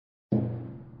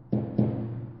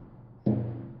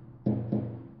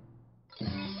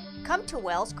Come to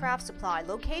Wells Craft Supply,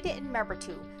 located in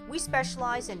Membertou. We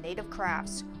specialize in native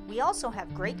crafts. We also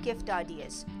have great gift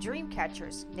ideas, dream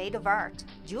catchers, native art,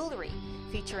 jewelry,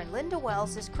 featuring Linda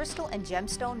Wells' crystal and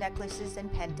gemstone necklaces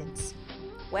and pendants.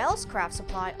 Wells Craft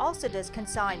Supply also does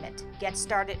consignment. Get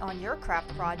started on your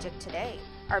craft project today.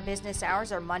 Our business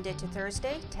hours are Monday to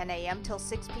Thursday, 10 a.m. till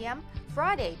 6 p.m.,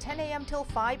 Friday, 10 a.m. till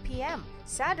 5 p.m.,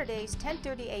 Saturdays,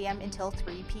 10:30 a.m. until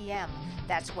 3 p.m.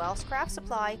 That's Wells Craft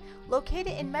Supply, located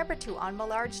in Membertou on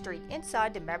Maillard Street,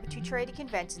 inside the Membertou Trade and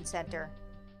Convention Center.